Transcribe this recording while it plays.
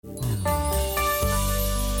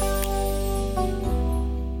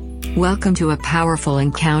Welcome to a powerful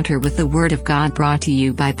encounter with the Word of God, brought to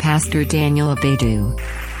you by Pastor Daniel Abaidoo.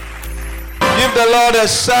 Give the Lord a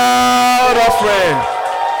shout offering.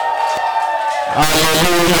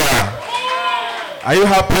 Hallelujah. Are you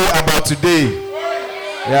happy about today?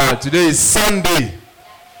 Yeah, today is Sunday.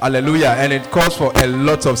 Hallelujah. And it calls for a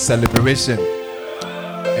lot of celebration.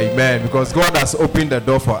 Amen. Because God has opened the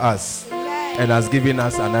door for us and has given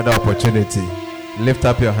us another opportunity. Lift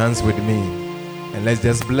up your hands with me. And let's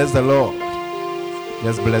just bless the Lord.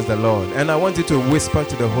 Just bless the Lord. And I want you to whisper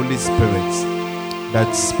to the Holy Spirit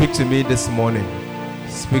that speak to me this morning.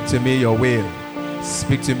 Speak to me your will.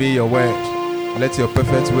 Speak to me your word. Let your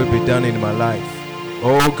perfect will be done in my life.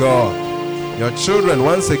 Oh God, your children,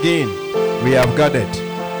 once again, we have gathered.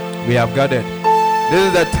 We have gathered. This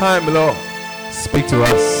is the time, Lord. Speak to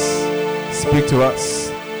us. Speak to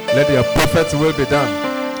us. Let your perfect will be done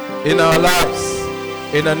in our lives.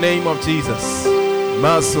 In the name of Jesus.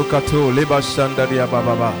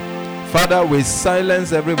 Father, we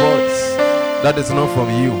silence every voice that is not from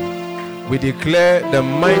you. We declare the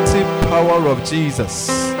mighty power of Jesus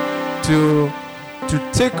to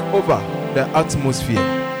take over the atmosphere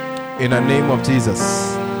in the name of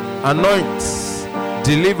Jesus. Anoint,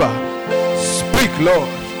 deliver, speak, Lord,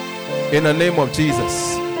 in the name of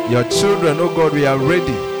Jesus. Your children, oh God, we are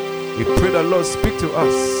ready. We pray the Lord, speak to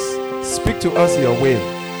us. Speak to us your will.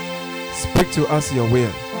 Speak to us your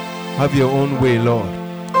will. Have your own way, Lord,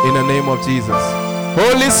 in the name of Jesus.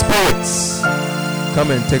 Holy Spirit,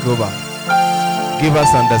 come and take over. Give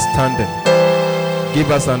us understanding.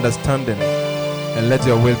 Give us understanding. And let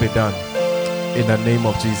your will be done in the name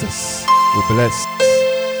of Jesus. We bless.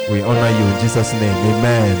 We honor you in Jesus' name.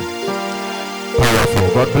 Amen. Powerful.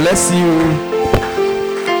 God bless you.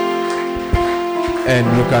 And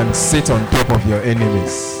you can sit on top of your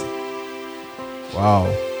enemies. Wow.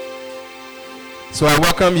 So I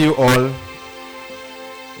welcome you all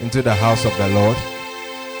into the house of the Lord.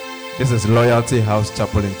 This is Loyalty House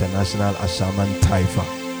Chapel International, Ashaman Taifa,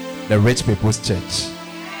 the Rich People's Church.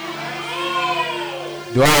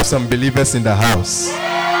 Do I have some believers in the house?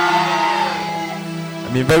 I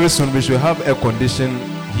mean, very soon we should have air condition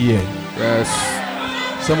here. Yes.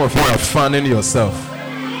 Some of you are fanning yourself.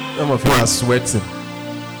 Some of you are sweating.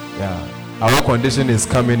 Yeah. Our condition is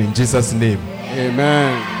coming in Jesus' name.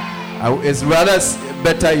 Amen. It's rather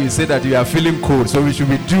better you say that you are feeling cold, so we should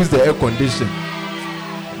reduce the air condition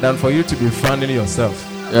than for you to be fanning yourself.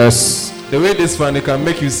 Yes. The way this fan, it can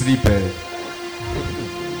make you sleep.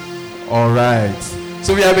 All right.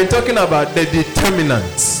 So we have been talking about the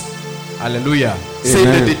determinants. Hallelujah. Amen. Say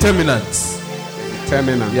the determinants.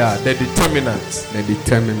 Determinants. Yeah, the determinants. The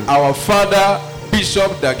determinants. Our father,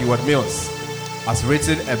 Bishop Dagiwad Mills, has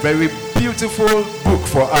written a very beautiful book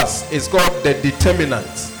for us. It's called The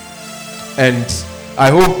Determinants. And I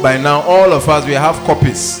hope by now all of us, we have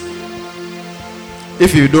copies.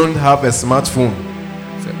 If you don't have a smartphone,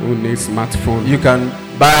 you can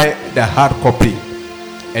buy the hard copy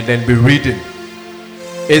and then be reading.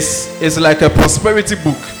 It's like a prosperity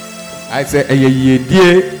book. I say, you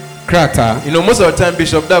know, most of the time,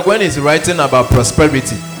 Bishop Doug, when he's writing about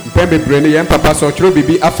prosperity, he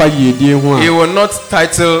will not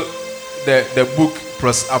title the book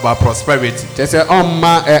about prosperity.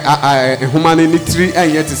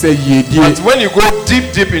 But when you go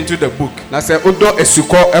deep into the book,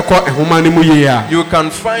 you can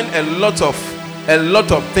find a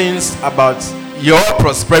lot of things about your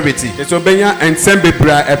prosperity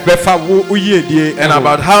and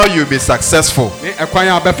about how you'll be successful.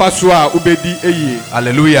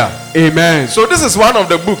 Hallelujah. Amen. So this is one of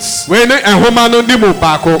the books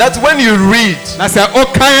that when you read,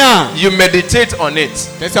 you meditate on it.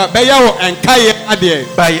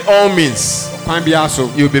 By all means,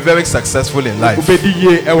 you'll be very successful in life.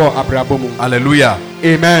 Hallelujah.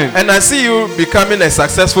 Amen. And I see you becoming a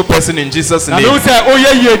successful person in Jesus' name.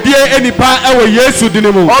 Already,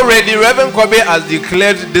 Reverend Kobe has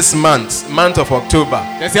declared this month of October.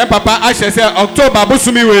 It's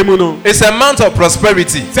a month of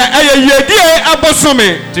prosperity.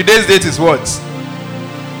 Today's date is what?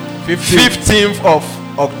 15th of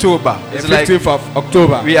October. It's 15th of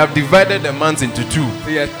October. We have divided the months into two.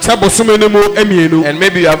 And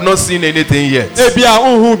maybe you have not seen anything yet.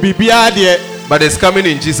 But it's coming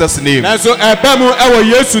in Jesus' name. We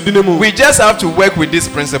just have to work with these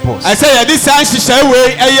principles. And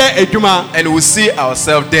we'll see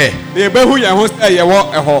ourselves there.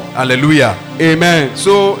 Hallelujah. Amen.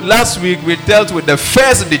 So last week we dealt with the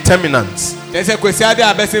first determinants.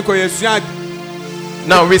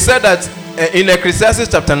 Now we said that in Ecclesiastes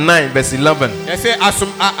chapter 9 verse 11.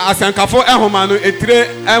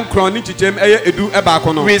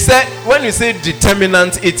 We say when you say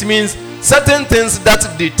determinant, it means certain things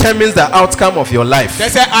that determines the outcome of your life.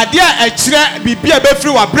 It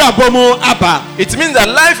means that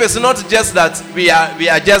life is not just that we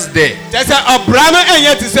are just there.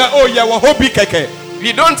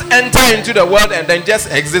 We don't enter into the world and then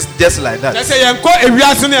just exist just like that.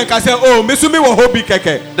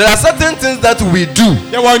 There are certain things that we do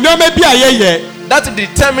that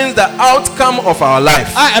determines the outcome of our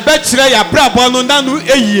life.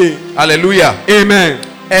 Hallelujah. Amen.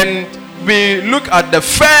 And we look at the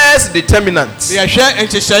first determinant,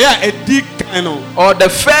 or the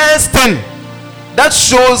first thing that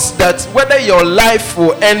shows that whether your life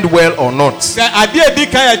will end well or not, whether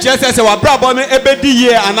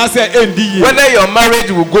your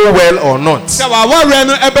marriage will go well or not,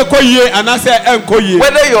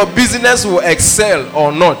 whether your business will excel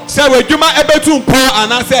or not,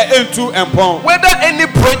 whether any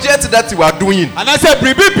project that you are doing,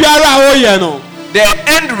 the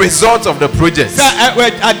end result of the project,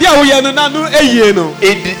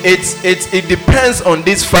 it depends on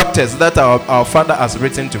these factors that our Father has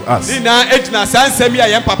written to us. And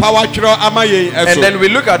then we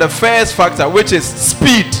look at the first factor, which is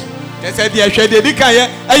speed.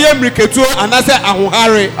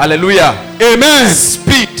 Hallelujah. Amen.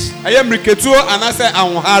 Speed.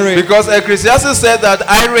 Because Ecclesiastes said that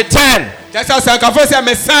I return and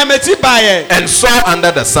saw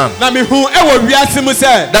under the sun that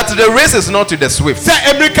the race is not to the swift,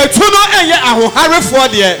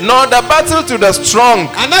 nor the battle to the strong,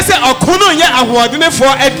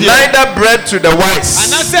 neither bread to the wise,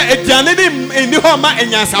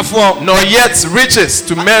 nor yet riches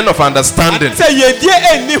to men of understanding,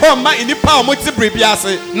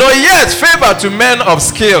 nor yet favor to men of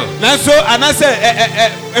skill.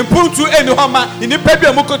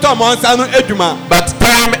 But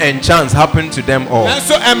time and chance happen to them all.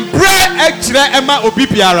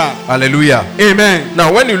 Hallelujah. Amen.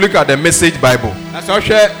 Now when you look at the Message Bible,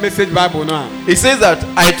 it says that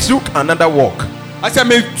I took another walk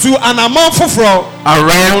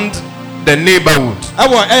around the neighborhood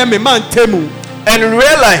and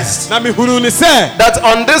realized that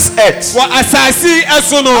on this earth,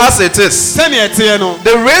 as it is,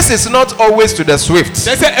 the race is not always to the swift,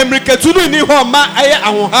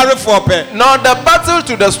 nor the battle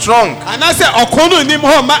to the strong,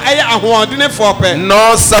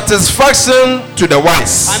 nor satisfaction to the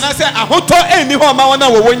wise,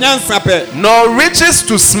 nor riches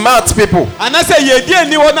to smart people,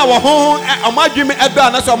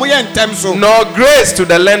 nor grace to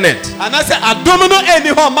the learned. Now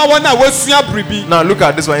look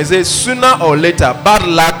at this one. It says sooner or later bad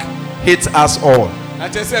luck hits us all.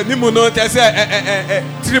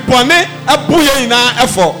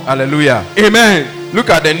 Hallelujah. Amen. Look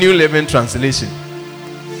at the New Living Translation.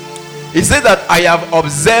 It says that I have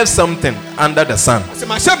observed something under the sun.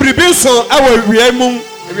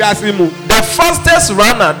 The fastest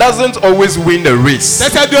runner doesn't always win the race.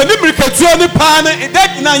 Look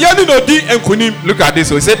at this.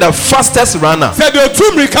 So it said the fastest runner,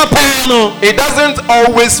 it doesn't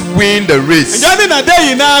always win the race. Then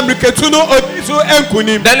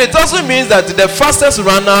it also means that the fastest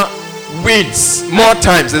runner wins more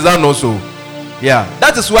times. Is that not so? Yeah.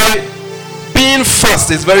 That is why being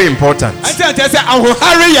fast is very important.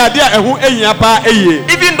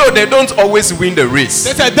 Even though they don't always win the race.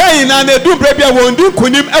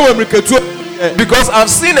 Because I've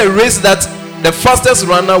seen a race that the fastest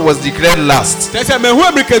runner was declared last.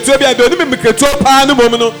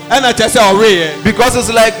 Because it's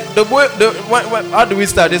like how do we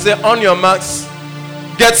start? They say on your marks,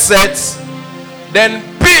 get set, then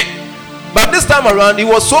pit. But this time around he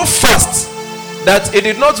was so fast that it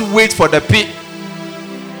did not wait for the pit.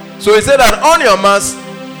 So he said that on your marks,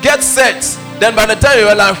 get set. Then by the time you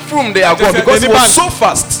were like, boom, they are gone, because it was so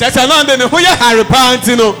fast. And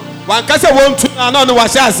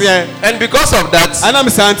because of that,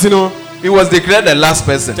 he was declared the last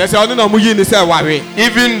person,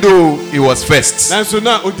 even though he was first.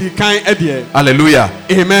 Hallelujah.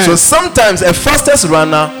 Amen. So sometimes a fastest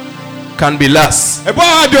runner can be last. I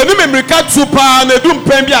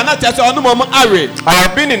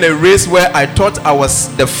have been in a race where I thought I was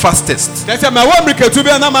the fastest. Because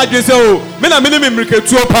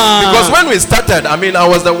when we started, I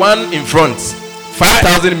was the one in front.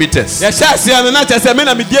 5,000 meters.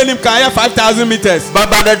 But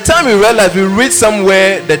by the time we realized we reached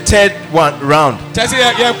somewhere the third one round, then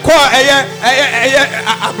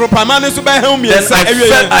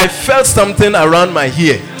I felt something around my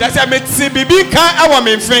ear.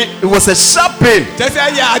 It was a sharp pain. So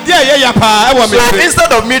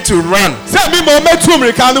instead of me to run,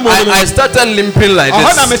 I started limping like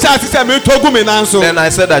this. Then I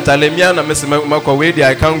said that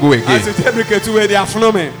I can't go again.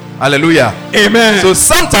 Hallelujah. Amen. So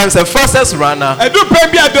sometimes the fastest runner, it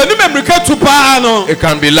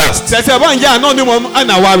can be last. But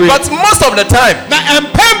most of the time,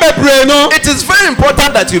 it is very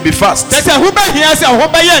important that you be fast.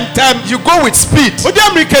 You go with speed.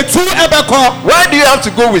 Why do you have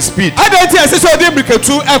to go with speed?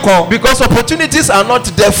 Because opportunities are not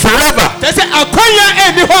there forever.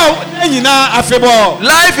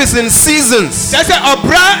 Life is in seasons.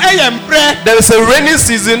 There is a rainy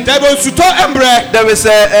season. There is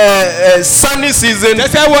a sunny season.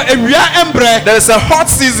 There is a hot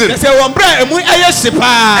season. And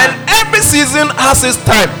every season has its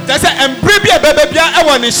time.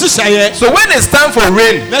 So when it's time for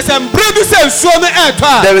rain,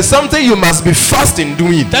 there is something you must be fast in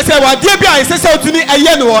doing. When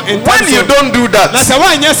you don't do that,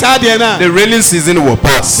 the raining season will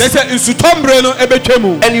pass.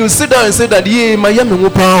 And you sit down and say that,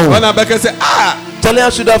 Charlie, I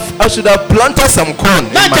should have planted some corn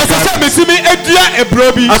in my garden.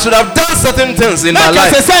 I should have done certain things in my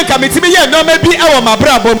life.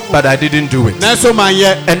 But I didn't do it.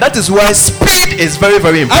 And that is why speed is very,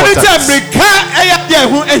 very important.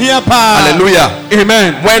 Hallelujah.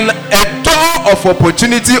 Amen. When a door of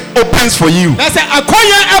opportunity opens for you,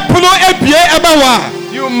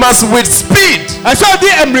 you must with speed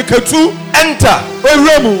enter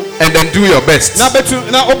and then do your best.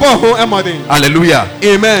 Hallelujah.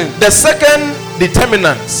 Amen. The second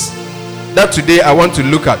determinant that today I want to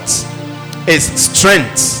look at is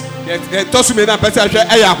strength.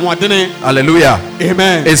 Hallelujah.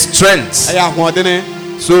 Amen. Is strength.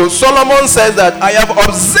 So Solomon says that I have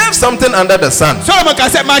observed something under the sun. The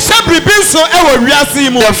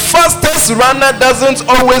fastest runner doesn't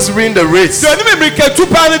always win the race.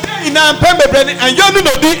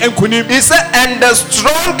 He said, and the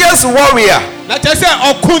strongest warrior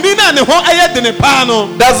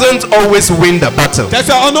doesn't always win the battle.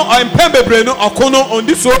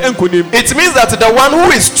 It means that the one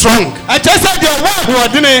who is strong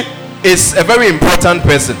is a very important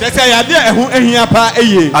person.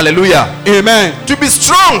 Hallelujah. Amen. To be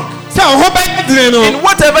strong in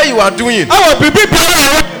whatever you are doing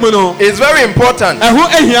is very important.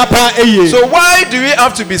 So why do we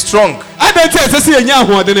have to be strong?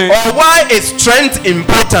 Or why is strength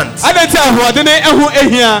important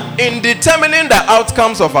in determining the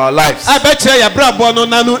outcomes of our lives?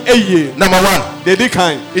 Number one,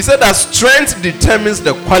 he said that strength determines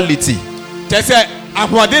the quality.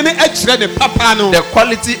 The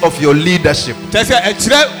quality of your leadership.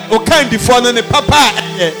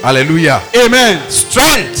 Hallelujah. Amen.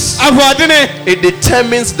 Strength, it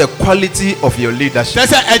determines the quality of your leadership.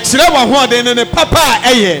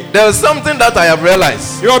 There is something that I have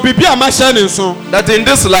realized, that in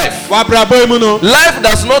this life, life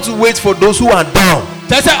does not wait for those who are down.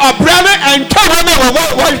 Those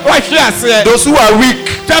who are weak.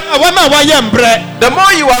 The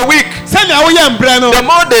more you are weak, the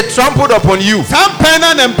more they trampled upon you. The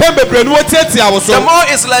more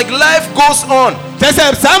it's like life goes on.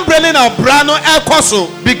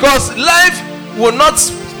 Because life will not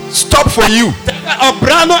stop for you.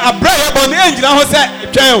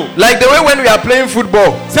 Like the way when we are playing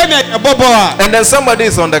football and then somebody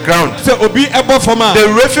is on the ground, the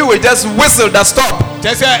referee will just whistle that stop. And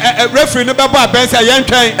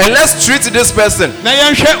let's treat this person.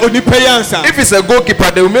 If it's a goalkeeper,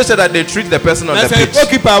 they will make sure that they treat the person on the pitch.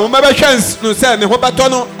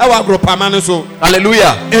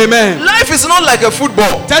 Hallelujah. Amen. Life is not like a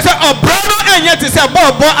football. That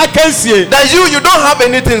you don't have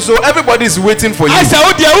anything, so everybody is waiting for you.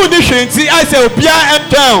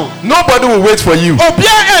 Nobody will wait for you.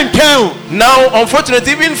 Now,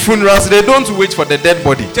 unfortunately, even funerals, they don't wait for the dead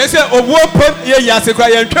body. Once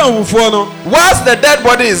the dead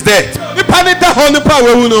body is dead,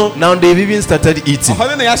 now they've even started eating.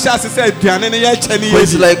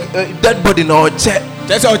 It's like dead body now. And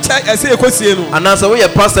as a way a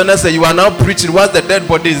pastor and say you are now preaching once the dead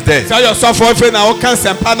body is dead. By the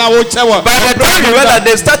time you realize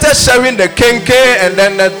they started sharing the kenke and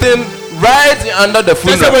then the thing right under the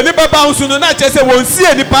funeral.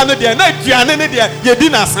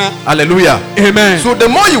 Hallelujah. Amen. So the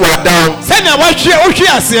more you are down,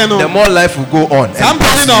 the more life will go on.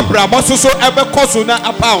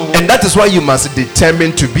 And that is why you must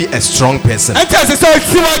determine to be a strong person.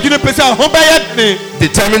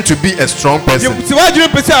 Determined to be a strong person.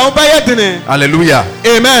 Hallelujah.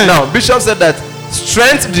 Amen. Now, Bishop said that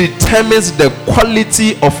strength determines the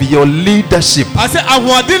quality of your leadership.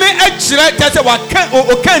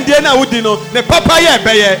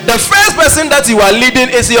 The first person that you are leading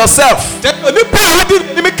is yourself.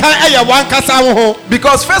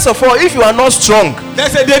 Because first of all, if you are not strong,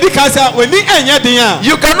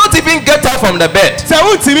 you cannot even get up from the bed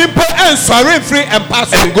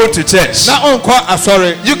and go to church.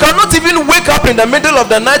 You cannot even wake up in the middle of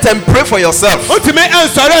the night and pray for yourself. You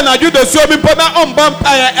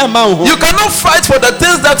cannot fight for the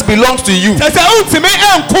things that belong to you.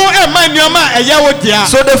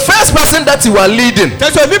 So the first person that you are leading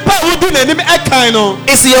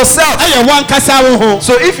is yourself.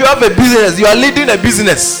 So if you have a business, you are leading a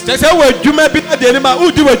business. If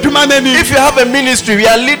you have a ministry, we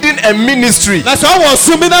are leading a ministry.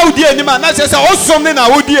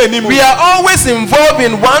 We are always involved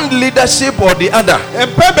in one leadership or the other.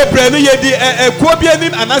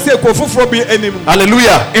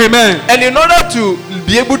 Hallelujah. Amen. And in order to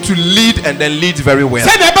be able to lead and then lead very well,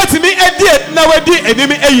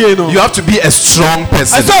 you have to be a strong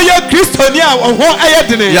person.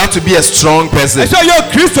 You have to be a strong person. Say,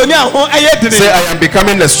 I am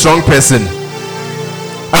becoming a strong person.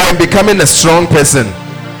 I am becoming a strong person.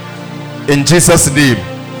 In Jesus' name.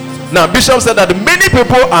 Now, Bishop said that many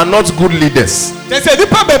people are not good leaders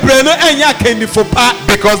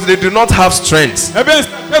because they do not have strength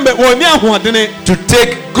to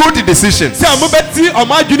take good decisions.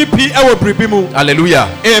 Hallelujah.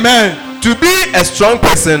 Amen. To be a strong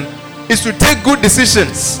person is to take good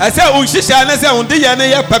decisions for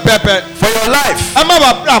your life.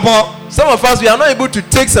 Some of us, we are not able to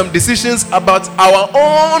take some decisions about our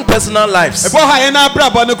own personal lives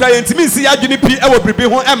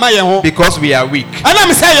because we are weak.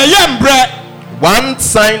 One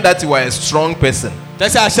sign that you are a strong person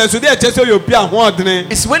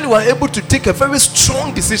is when you are able to take a very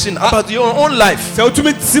strong decision about your own life. You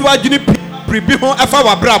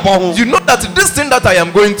know that this thing that I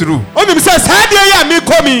am going through,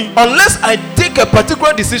 unless I take a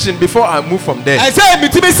particular decision before I move from there,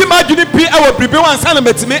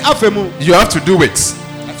 you have to do it.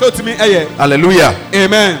 Hallelujah.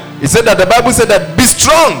 Amen. He said that the Bible said that be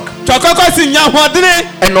strong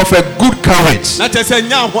and of a good courage.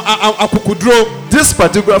 This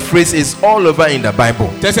particular phrase is all over in the Bible.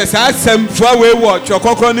 Be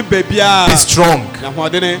strong.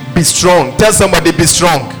 Be strong. Tell somebody, be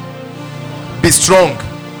strong. Be strong.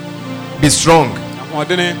 Be strong.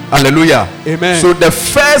 Hallelujah. Amen. So the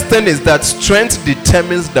first thing is that strength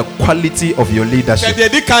determines the quality of your leadership.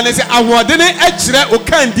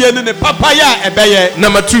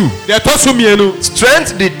 Number two,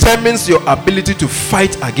 strength determines your ability to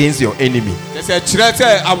fight against your enemy.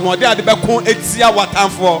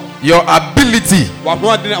 Your ability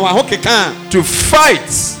to fight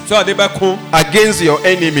against your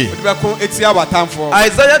enemy.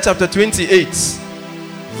 Isaiah chapter 28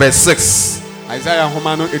 verse 6.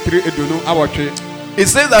 It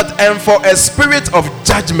says that, and for a spirit of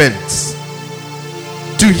judgment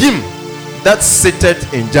to him that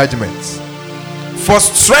sitteth in judgment, for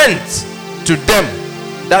strength to them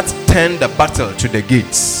that turn the battle to the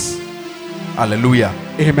gates. Hallelujah.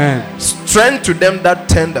 Amen. Strength to them that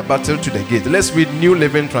turn the battle to the gate. Let's read New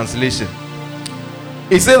Living Translation.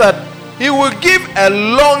 It says that he will give a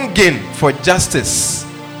longing for justice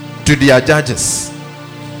to their judges.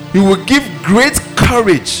 He will give great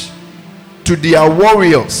courage to their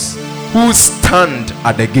warriors who stand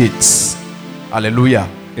at the gates. Hallelujah.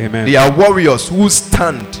 Amen. They are warriors who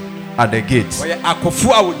stand at the gates.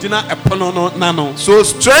 So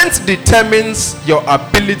strength determines your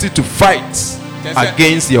ability to fight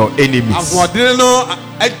against your enemies.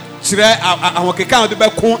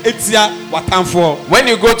 When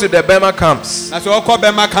you go to the Burma camps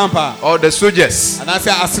or the soldiers, and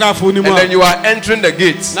then you are entering the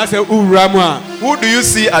gates, who do you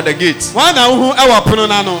see at the gates?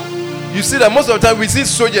 You see that most of the time we see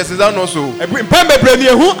soldiers, is that not so?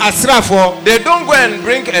 They don't go and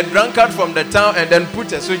bring a drunkard from the town and then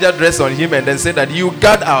put a soldier dress on him and then say that you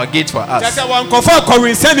guard our gate for us.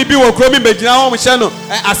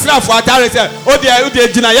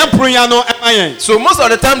 So most of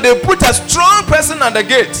the time they put a strong person at the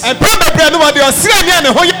gate.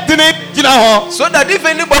 So that if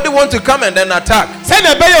anybody wants to come and then attack,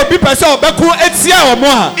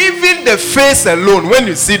 even the face alone, when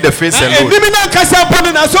you see the face alone,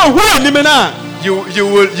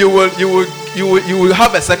 you will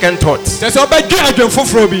have a second thought.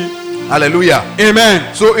 Hallelujah. Amen.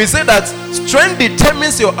 So he said that strength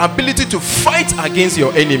determines your ability to fight against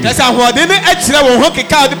your enemies.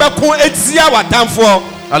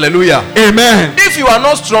 Hallelujah. Amen. If you are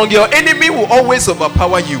not strong, your enemy will always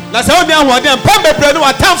overpower you. And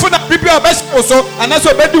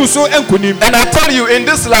I tell you, in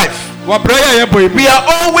this life, we are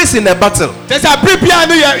always in a battle.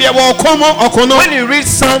 When you read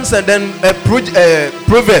Psalms and then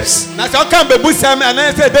Proverbs,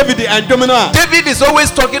 David is always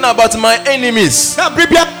talking about my enemies,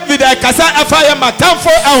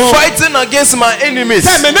 fighting against my enemies.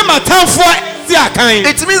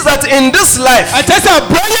 It means that in this life,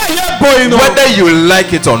 whether you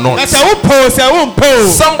like it or not,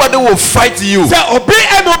 somebody will fight you.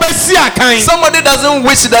 Somebody doesn't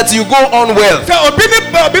wish that you go on well.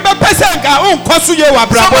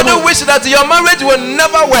 Somebody wish that your marriage will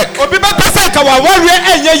never work.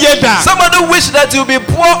 Somebody wish that you be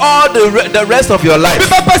poor all the rest of your life. We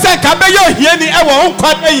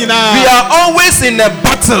are always in a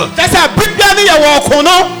battle.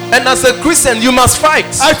 And as a Christian, you must fight.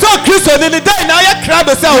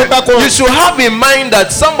 You should have in mind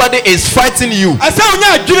that somebody is fighting you,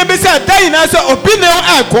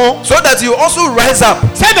 so that you also rise up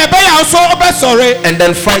and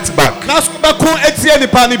then fight back.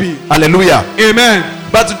 Hallelujah. Amen.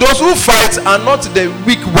 But those who fight are not the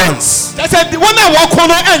weak ones.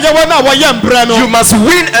 You must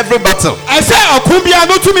win every battle.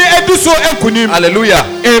 Hallelujah.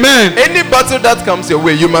 Amen. Any battle that comes your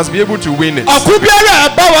way, you must be able to win it.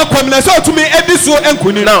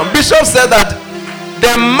 Now, Bishop said that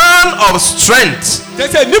the man of strength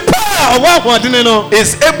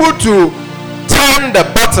is able to turn the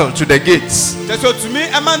battle to the gates.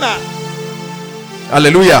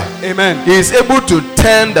 Hallelujah. Amen. He is able to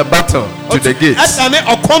turn the battle to the gates.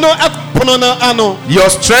 Your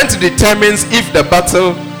strength determines if the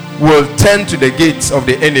battle will turn to the gates of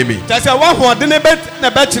the enemy.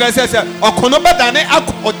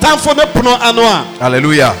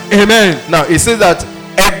 Hallelujah. Amen. Now it says that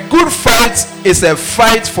a good fight is a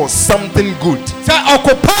fight for something good.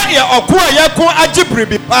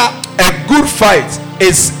 A good fight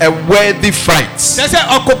is a worthy fight.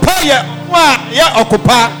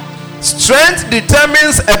 Strength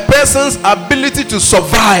determines a person's ability to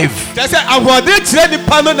survive.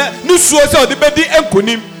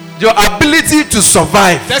 Your ability to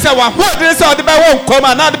survive.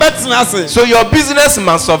 So your business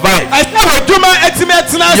must survive.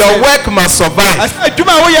 Your work must survive.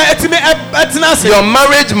 Your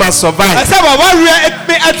marriage must survive.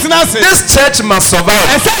 This church must survive.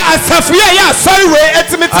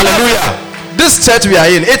 Hallelujah. This church we are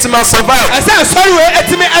in, it must survive.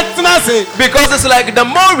 Because it's like the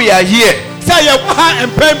more we are here,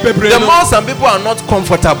 the more some people are not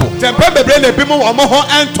comfortable.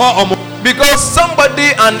 Because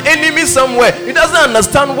somebody, an enemy somewhere, he doesn't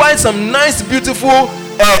understand why some nice, beautiful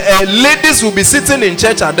ladies will be sitting in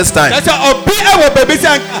church at this time. They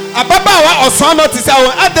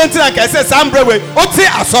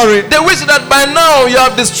wish that by now you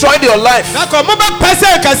have destroyed your life.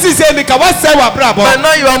 By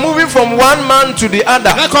now you are moving from one man to the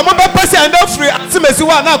other.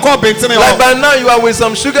 Like by now you are with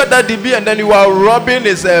some sugar daddy B and then you are rubbing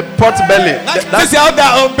his pot belly.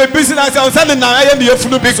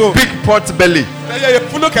 Big pot belly.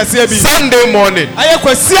 Sunday morning.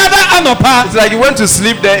 It's like you went to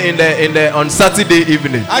sleep there in the on Saturday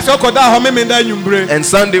evening. And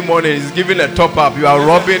Sunday morning is giving a top up. You are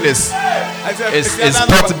rubbing his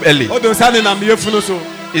pot belly.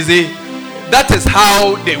 You see, that is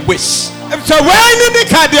how they wish.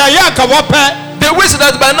 They wish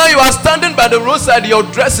that by now you are standing by the roadside, your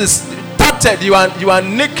dress is tattered, you are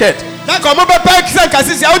naked.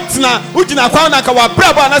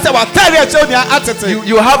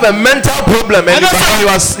 You have a mental problem and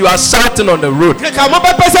you are shouting on the road.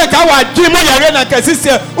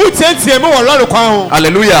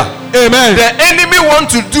 Hallelujah. Amen. The enemy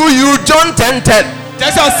wants to do you John 10:10. He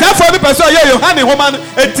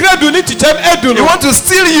want to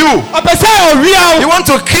steal you. He want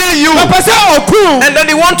to kill you. And then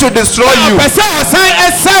he want to destroy you.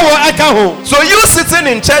 So you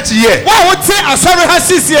sitting in church here, Why would say a sorry has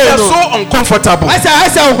they are so uncomfortable. I say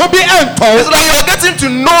hobby and It's like you are getting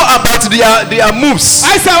to know about their moves.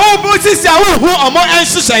 I say who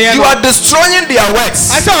You are destroying their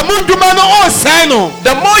works. I say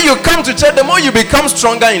The more you come to church, the more you become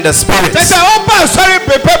stronger in the spirit.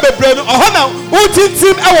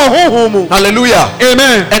 Hallelujah.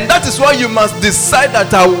 Amen. And that is why you must decide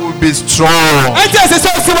that I will be strong. I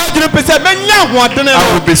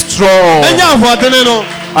will be strong.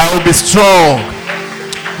 I will be strong.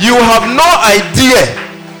 You have no idea,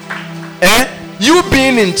 you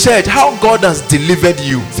being in church, how God has delivered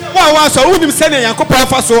you.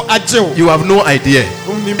 You have no idea.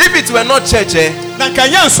 If it were not church,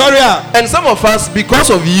 and some of us, because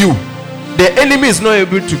of you, the enemy is not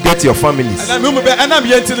able to get your families.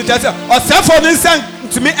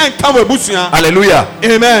 Hallelujah.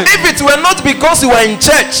 Amen. If it were not because you were in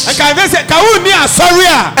church and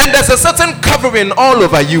there's a certain covering all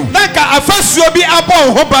over you, like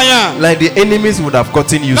the enemies would have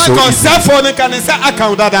gotten you so easily.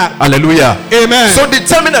 Hallelujah. Amen. So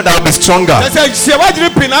determine that I'll be stronger.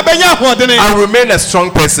 I'll remain a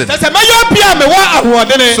strong person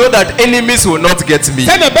so that enemies will not get me.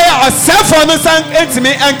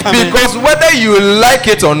 Because whether you like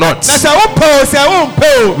it or not,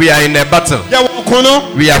 we are in a battle.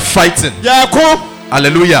 We are fighting.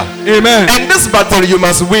 Hallelujah. Amen. And this battle you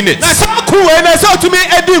must win it. I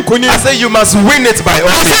say you must win it by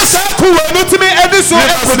all means. You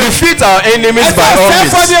must defeat our enemies by all means.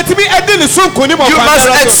 You must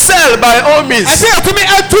excel by all means. That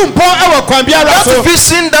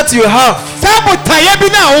vision that you have,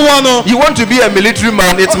 you want to be a military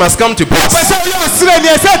man, it must come to pass.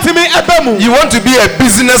 You want to be a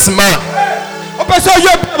businessman, you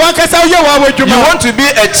want to be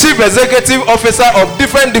a chief executive officer of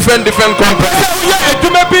different companies,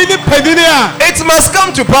 it must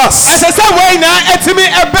come to pass.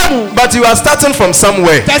 But you are starting from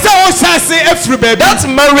somewhere. That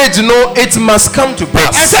marriage, it must come to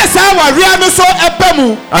pass.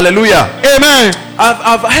 Hallelujah. Amen.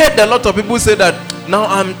 I've heard a lot of people say that now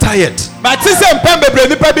I'm tired. I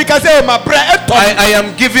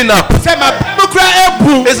am giving up. It's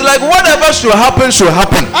like whatever should happen should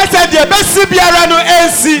happen. The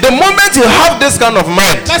moment you have this kind of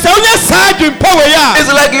mind, it's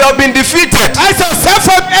like you have been defeated.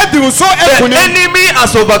 The enemy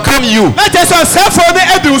has overcome you. And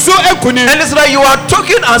it's like you are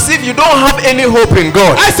talking as if you don't have any hope in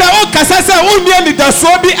God. But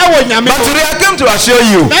today I came to assure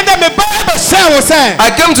you,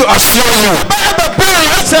 I came to assure you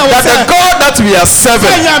that the God that we are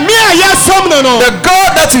serving, the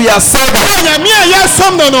God that we are serving,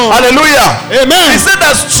 hallelujah, amen. He said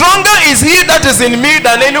that stronger is he that is in me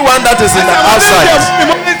than anyone that is in the outside.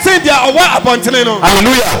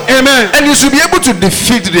 Hallelujah, amen. And you should be able to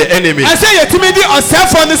defeat the enemy.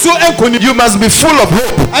 You must be full of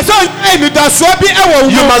hope.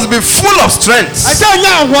 You must be full of strength.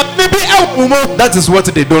 That is what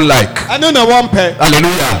they don't like.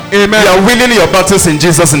 Hallelujah. Amen. You are winning your battles in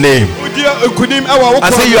Jesus' name. I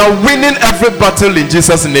say you are winning every battle in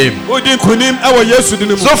Jesus' name.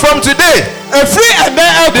 So from today,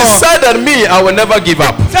 decide that me, I will never give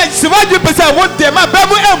up. I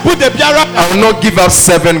will not give up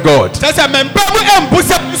serving God. I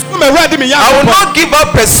will not give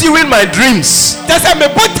up pursuing my dreams.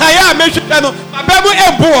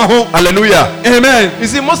 Hallelujah. Amen. You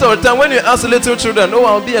see, most of the time when you ask little children, oh,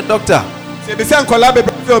 I'll be a doctor,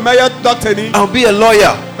 I'll be a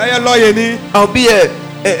lawyer, I'll be a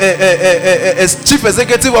chief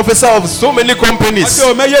executive officer of so many companies,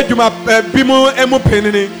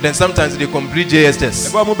 then sometimes they complete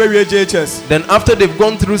JSS. Then after they've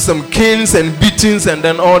gone through some canes and beatings and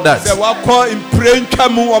then all that,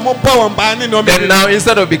 then now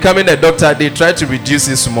instead of becoming a doctor, they try to reduce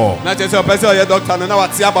it small. Okay,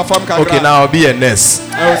 now I'll be a nurse.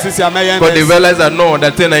 But they realize that no,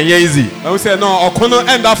 that thing ain't easy. Then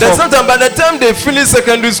sometimes by the time they finish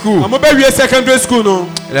secondary school,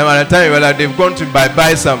 then by the time they've gone to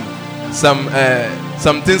buy some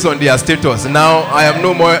things on their status. Now I am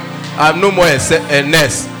no more a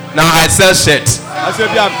nurse. Now I sell shirts.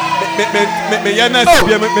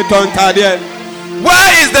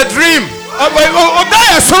 Where is the dream?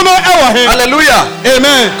 Hallelujah.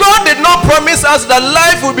 Amen. God did not promise us that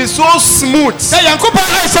life will be so smooth. It's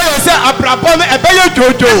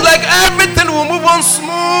like everything will move on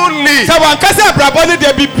smoothly. You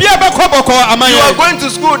are going to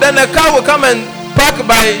school, then a car will come and park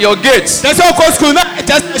by your gates. That's how school now.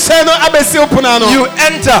 Just share no abesi open ano. You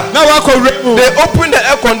enter. Now we go. They open the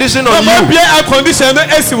air condition on you. Air condition no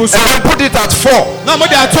AC was. And they put it at 4. Now we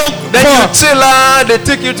are talk. Then you chill. They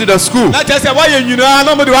take you to the school. Now just say why you know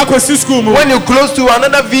nobody will go to school. When you close to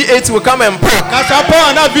another V8 will come and park.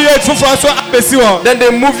 Then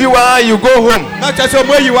they move you out. You go home. Not just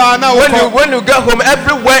where you are now. When you get home,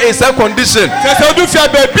 everywhere is air conditioned.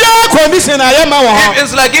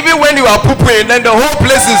 It's like even when you are pooping, then the whole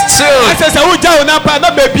place is chilled. And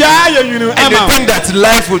you think that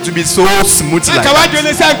life will be so smooth like that.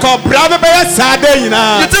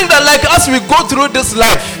 You think that like as we go through this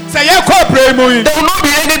life, there will not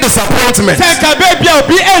be any disappointment.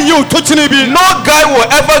 No guy will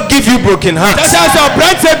ever give you broken hearts. Until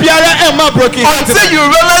you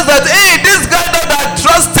realize that, hey, this guy that I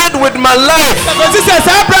trusted with my life,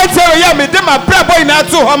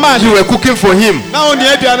 you were cooking for him.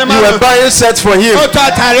 You were buying shirts for him. You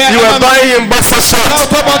were buying him boxer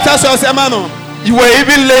shorts. You were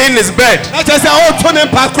even laying his bed. You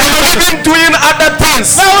were even doing other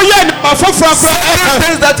things.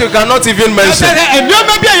 Things that you cannot even mention. And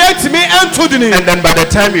then by the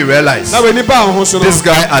time you realize, this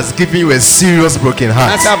guy has given you a serious broken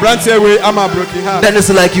heart. Then it's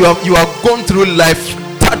like you have gone through life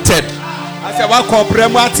tattered.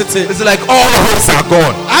 It's like all hopes are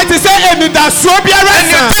gone. And you think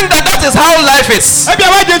that is how life is.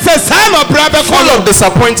 Full of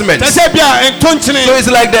disappointment. So it's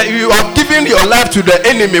like that you are giving your life to the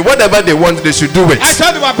enemy. Whatever they want, they should do it. Hey,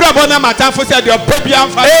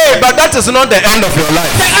 but that is not the end of your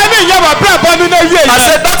life. I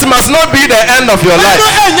said that must not be the end of your life.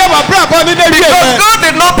 Because God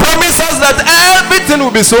did not promise us that everything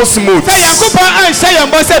will be so smooth.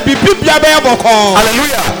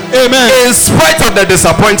 Hallelujah. Amen. In spite of the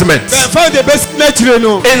disappointment,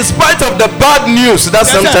 in spite of the bad news that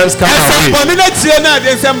sometimes come our way,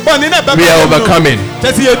 we are overcoming. I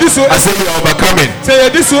say we are overcoming.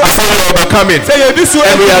 I say we are overcoming.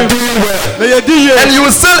 And we are doing well. And you will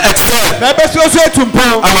still excel.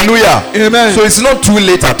 Hallelujah. Amen. So it's not too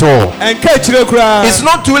late at all. It's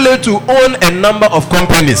not too late to own a number of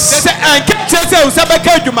companies. Thank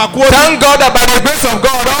God that by the grace of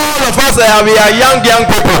God, all of us we are young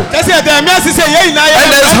people. And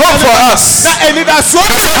there's hope for us. There is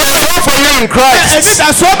hope for you in Christ. There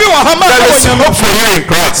is hope for you in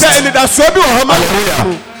Christ.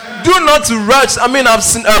 Hallelujah. Do not rush. I mean,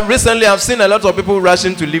 recently I've seen a lot of people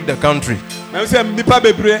rushing to leave the country.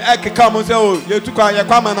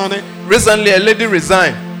 Recently a lady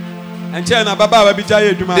resigned. They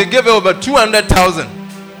gave her over 200,000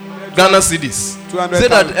 Ghana cedis. Say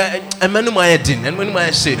that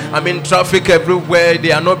I mean traffic everywhere,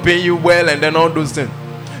 they are not paying you well, and then all those things.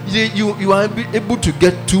 You are able to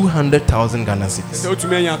get 200,000 Ghana cedis.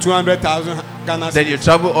 Then you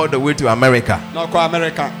travel all the way to America.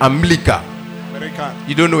 America.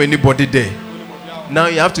 You don't know anybody there. Now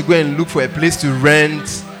you have to go and look for a place to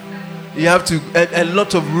rent. You have to a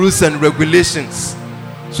lot of rules and regulations.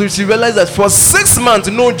 So she realized that for 6 months,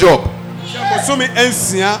 no job.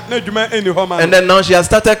 And then now she has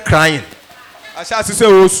started crying. That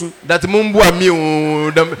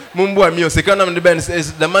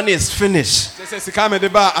the money is finished.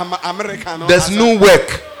 There's no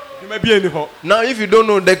work. Now if you don't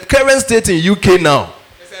know the current state in UK now,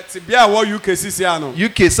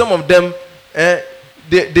 UK, some of them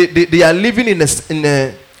they are living in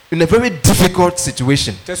a very difficult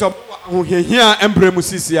situation. Some of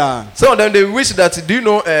them they wish that, do you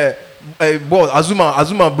know ball,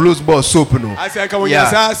 Azuma blows ball soap, no?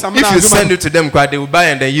 Yeah. If you send it to them, they will buy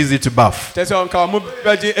and then use it to bath.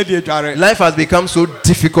 Life has become so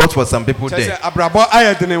difficult for some people there.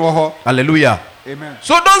 Hallelujah. Amen.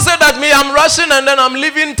 So don't say that me, I'm rushing and then I'm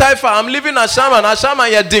leaving Taifa, I'm leaving Ashama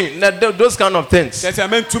Yadin, those kind of things.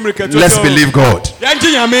 Let's believe God.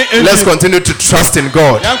 Let's continue to trust in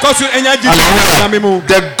God. The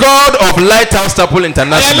God of Lighthouse Chapel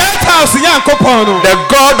International, the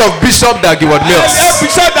God of Bishop Dagiwad Mills,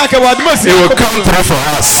 He will come through for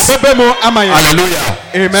us. Hallelujah.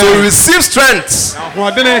 Amen. So we receive strength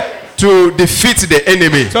to defeat the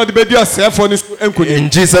enemy. In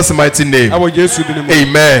Jesus' mighty name.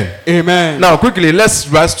 Amen. Amen. Now quickly, let's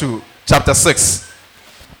rush to chapter 6.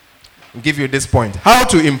 I'll give you this point. How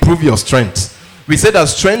to improve your strength. We said that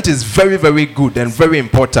strength is very, very good and very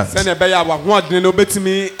important in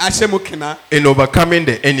overcoming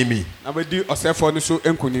the enemy.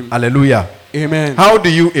 Hallelujah. Amen. How do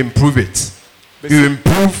you improve it? You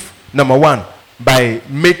improve, number one, by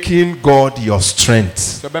making God your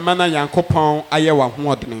strength.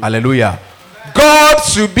 Hallelujah. God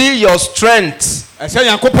should be your strength ɛsɛ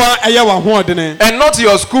Nyankopɔn ɛyɛ w'ahoɔden and not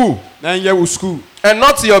your school, na ɛnyɛ wo school and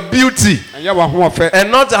not your beauty, ɛnyɛ w'ahoɔfɛ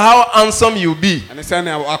and not how handsome you be. ɛne sɛ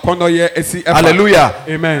ne akɔnnɔ yɛ esi ɛfa. Hallelujah.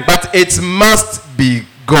 Amen. But it must be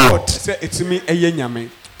God. sɛ ɛtumi ɛyɛ Nyame.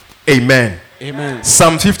 Amen. Amen.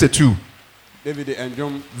 Psalm 52, David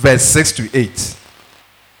ɛndwom verse 6 to 8.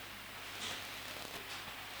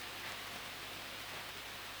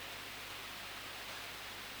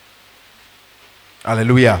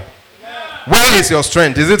 Hallelujah. Where is your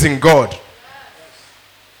strength? Is it in God?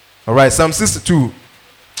 All right, Psalm 52,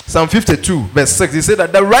 Psalm 52, verse 6. He said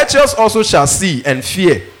that the righteous also shall see and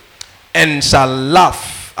fear and shall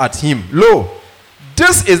laugh at him. Lo,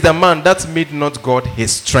 this is the man that made not God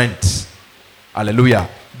his strength. Hallelujah.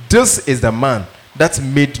 This is the man that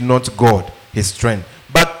made not God his strength,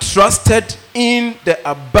 but trusted in the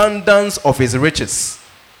abundance of his riches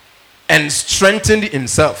and strengthened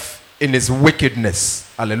himself in his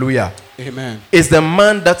wickedness. Hallelujah. Amen. Is the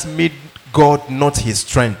man that made God not his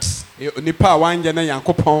strength. Nipa a wanyɛ na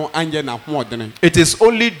Nyankopɔn anyɛ n'ahoɔden. It is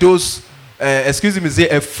only those, excuse me, say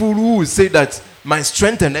a fool who will say that my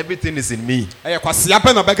strength and everything is in me. Ɛyɛ kwasea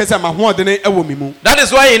pɛ na ɔbɛka sɛ m'ahoɔden ɛwɔ me mu. That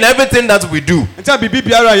is why in everything that we do, Nti biribi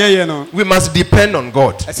biara a yɛyɛ no, we must depend on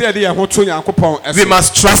God. ɛsɛ yɛde yɛn ho to Nyankopɔn ɛso. We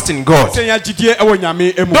must trust in God. Ɛsɛ yɛn agyidie ɛwɔ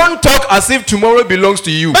Nyame emu. Don't talk as if tomorrow belongs to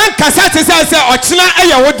you. Bɛnkasa te sɛ ɔkyena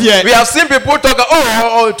ɛyɛ wo deɛ. We have seen people talk,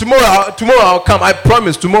 oh, tomorrow I'll come. I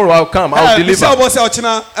promise tomorrow I'll come. I'll deliver. Sɛ ɔbɔ sɛ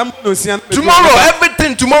ɔkyena ɛmu na osia. Tomorrow,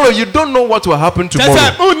 everything tomorrow, you don't know what will happen tomorrow.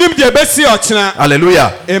 Kyɛ sɛ unim deɛ ɛbɛsi ɔkyena.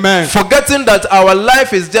 Hallelujah. Amen. Forgetting that our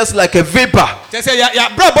life is just like a vapor. Kyɛ sɛ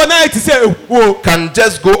yɛabrabɔ na yɛ te sɛ ehuo. Can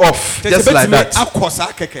just go off just like that. Akɔ saa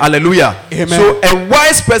kɛkɛ. Hallelujah. Amen. So a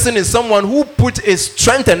wise person is someone who put his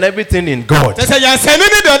strength and everything in God. Kyɛ sɛ yɛnsɛne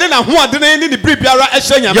ne deɛ ɔde n'ahoɔden ne ne biri biara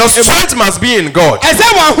ɛhyɛ Nyame Your emu. strength must be in God. Ɛsɛ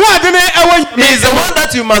wɔn ahoɔden ɛwɔ He is the one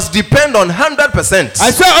that you must depend on 100%.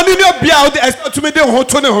 ɛsɛ ɔne ne obi a ɔde ɛsɛ ɔtumi de ho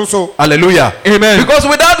to ne ho so. Hallelujah. Amen. Because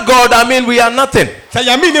without God, I mean, we are nothing. Sɛ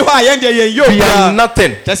Nyame ni hɔ a yɛn deɛ yɛn yɛ We are obiara.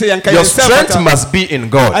 nothing. Kyɛ sɛ yɛn ka Your yɛn sɛ strength fata. must be in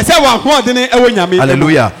God. Ɛsɛ wɔn ahoɔden ɛwɔ Nyame emu.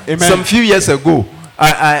 Hallelujah. Amen. Some few years ago,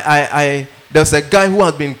 there's a guy who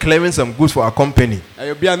has been clearing some goods for our company.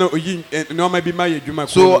 Ɛyɛ obi a na oyi nneɛma bi ma yɛ adwuma.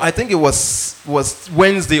 So I think it was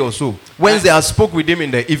Wednesday or so. Wednesday, I spoke with him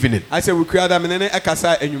in the evening. Asɛ wukua da mene ne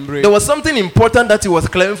ɛkasa enyumbre. There was something important that he was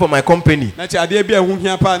clearing for my company. Na kyɛ adeɛ bi a ɛho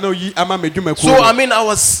hia pa na oyi ama me adwuma So I mean, I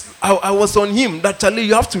was on him that Charlie,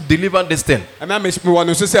 you have to deliver this thing. ɛna me wɔ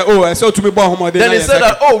no so sɛ oh ɛsɛ otumi bɔ ahomɔden. Then he said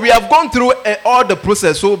that, oh, we have gone through all the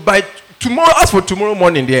process. So by tomorrow, as for tomorrow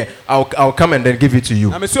morning, there, I'll come and then give it to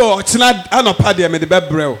you. Na me so ɔkyena anɔpa deɛ me de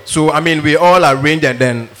bɛbrɛw. So I mean, we all arranged and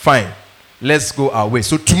then fine, let's go our way.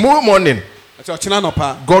 So tomorrow morning, Ɛsɛ ɔkyena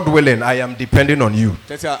anɔpa. God willing, I am depending on you.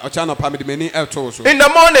 Kyɛ sɛ ɔkyena anɔpa me de m'ani ɛto so. In the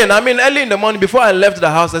morning, I mean early in the morning, before I left the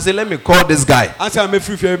house, I said, let me call this guy Ansa me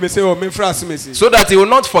firi fie me say oh me fira asemesi. so that he will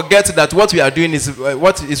not forget that what we are doing is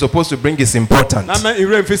what he's supposed to bring is important. Na me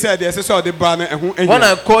ire mfi sɛ deɛ ɛsɛ sɛ ɔde bra no ɛho enya. When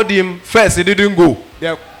I called him first, he didn't go.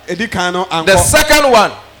 Deɛ edi kan no The ankɔ. second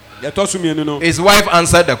one, Yɛtɔ so mmienu no. his wife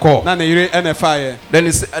answered the call. Na ne yere ɛna ɛfa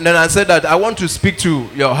yɛ. And then I said that I want to speak to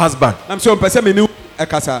your husband. Na me sɛ ɔmpɛ sɛ me ni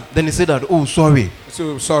ɛkasa. Then he said that, oh, sorry,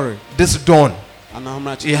 So sorry. this dawn,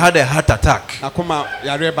 Anahomra he had a heart attack. Akoma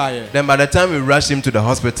yare ba yɛ. Then by the time we rushed him to the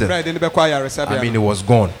hospital, Brɛ de ne bɛkɔ ayaresabea. I mean, he was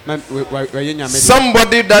gone. Na wɔyɛ nyame.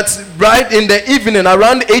 Somebody that right in the evening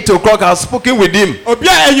around 8 o'clock, I was speaking with him. Obi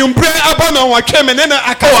a enyumbre abɔ na wɔtwe me ne na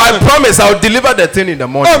aka. Oh, I promise I'll deliver the thing in the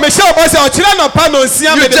morning. Oh, me hyɛ ɔbɔ sɛ ɔkyerɛ nɔpa na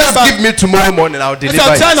osia me You de just bɛba. give me tomorrow morning, I'll Sɛ deliver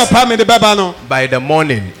ɔkyerɛ it. nɔpa me de bɛba no. By the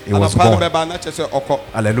morning, it was Anɔpa no gone. bɛba na kyerɛ sɛ ɔkɔ.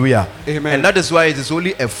 Hallelujah. Amen. And that is why it is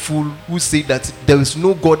only a fool who say that there is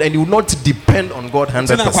no God and you will not depend on God Tena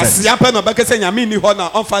 100%. kwasia pɛ na ɔbɛka sɛ nyame ni hɔ na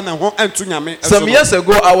ɔmfa ne ho ɛnto nyame. Some years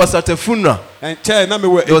ago, I was at a funeral. Kyɛ na me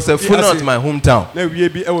wɔ. There was a funeral at my hometown. Na wie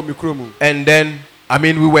bi ɛwɔ me kurom. And then, I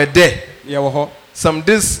mean, we were there. Yɛwɔ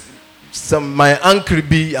hɔ. My uncle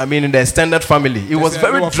B, I mean, in the extended family, he was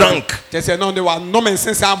very drunk. Kyɛ sɛ na ɔde wa nnɔm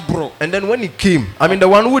nsensa aboro. And then when he came, I mean, the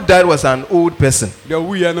one who died was an old person. Deɛ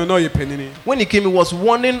wuyɛ no na ɔyɛ panini. When he came, he was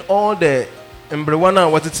warning all the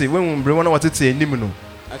Mbrewana watete. When Mbrewana watete nimino,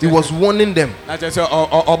 he was warning them. Na kyɛ sɛ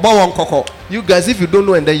ɔbɔ wɔn kɔkɔ. You guys, if you don't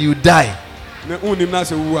know and then you die. Na unim na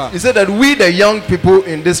sɛ wu a. He said that we, the young people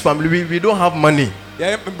in this family, we don't have money.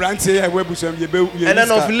 Yɛ mmeranteɛ yɛ ɛwɔ ebusam yɛ bɛ yɛ. And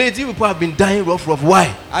then of late, you people have been dying rough.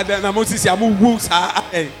 Why? Ada na mo sisi amu wu saa.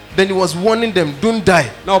 Then he was warning them, don't die.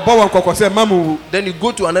 Na ɔbɔ wɔn kɔkɔ sɛ mamu wu. Then you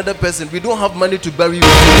go to another person, we don't have money to bury you.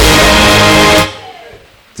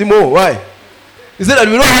 Timo, why? He said that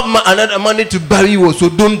we don't have another money to bury you, so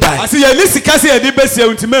don't die. Asi yɛ ni sika si yɛ di bɛ si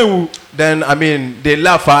yɛ ntoma ewu. Then, I mean, they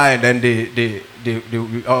laugh and then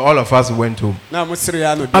all of us went home. Na mo sere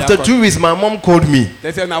ya no bi. After 2 weeks, my mom called me.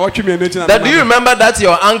 They say na watch me enochi na. That do you remember that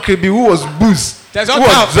your uncle who was booze? Who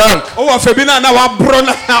was drunk? Oh, Febi na wa bro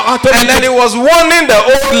na. And then he was warning the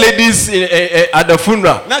old ladies at the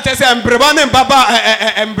funeral Na say embreba ne baba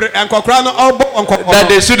enkokra no obo enkokra. that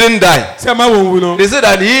they shouldn't die. Say ma wonwu no. They said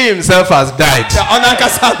that he himself has died.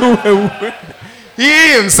 Onankasa no wewu.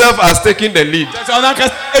 He himself has taken the lead.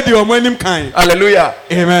 Hallelujah.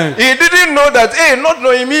 Amen. He didn't know that, not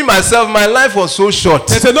knowing me myself, my life was so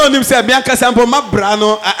short. He thought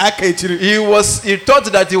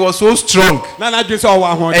that he was so strong. And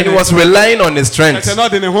he was relying on his strength.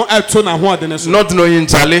 Not knowing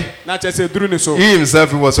Charlie. He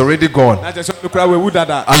himself was already gone.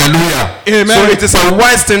 Hallelujah. Amen. So it is a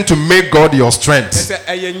wise thing to make God your strength.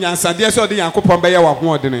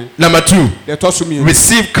 Number 2.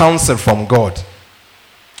 Receive counsel from God.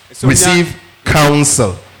 Receive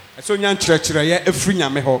counsel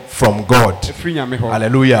from God.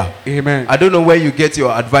 Hallelujah. Amen. I don't know where you get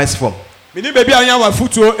your advice from. I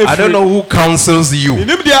don't know who counsels you.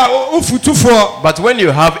 But when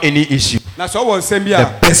you have any issue, the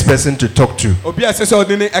best person to talk to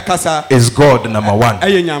is God, number 1.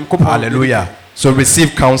 Hallelujah. So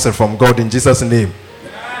receive counsel from God in Jesus' name.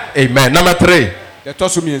 Amen. Number 3.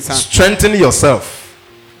 Strengthen yourself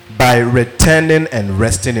by returning and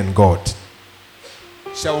resting in God.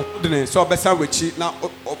 By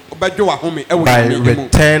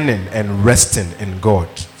returning and resting in God.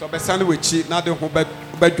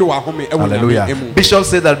 Hallelujah. Bishop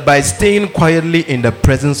said that by staying quietly in the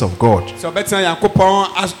presence of God,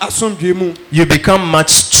 you become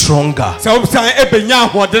much stronger.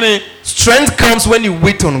 Strength comes when you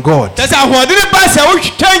wait on God.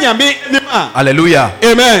 Hallelujah.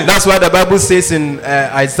 Amen. That's why the Bible says in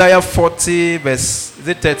Isaiah 40 verse, is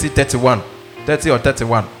it 30, 31? 30 or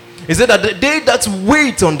 31. He said that they that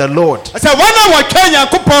wait on the Lord,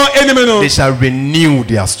 they shall renew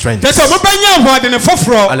their strength.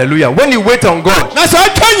 Hallelujah. When you wait on God,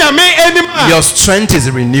 your strength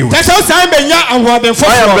is renewed. I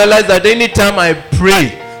have realized that anytime I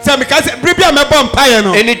pray,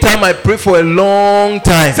 anytime I pray for a long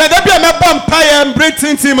time,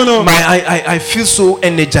 I feel so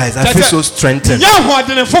energized. I feel so strengthened.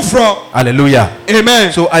 Hallelujah.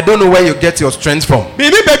 Amen. So I don't know where you get your strength from.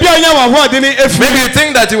 Maybe you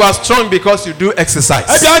think that you are strong because you do exercise.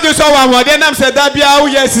 Maybe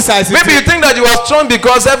you think that you are strong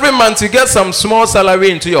because every month you get some small salary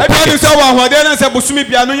into your pocket. But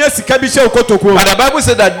the Bible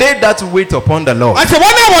said that they that wait upon the Lord,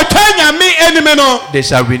 they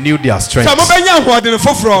shall renew their strength.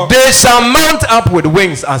 They shall mount up with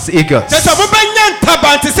wings as eagles. He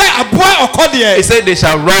said they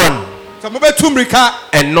shall run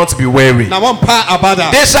and not be weary.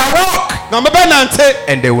 They shall walk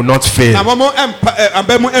and they will not fail.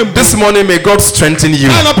 This morning may God strengthen you.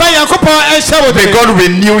 May God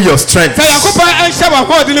renew your strength.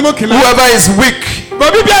 Whoever is weak,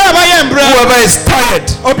 whoever is tired,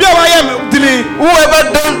 whoever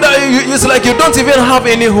it's like you don't even have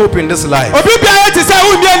any hope in this life, I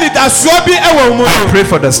pray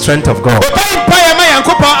for the strength of God to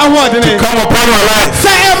come upon your life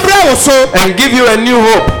and give you a new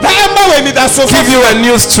hope, give you a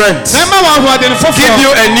new strength, give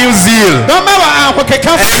you a new zeal.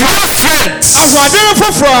 And your strength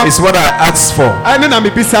is what I ask for.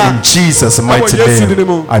 In Jesus' mighty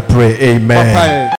name I pray. Amen.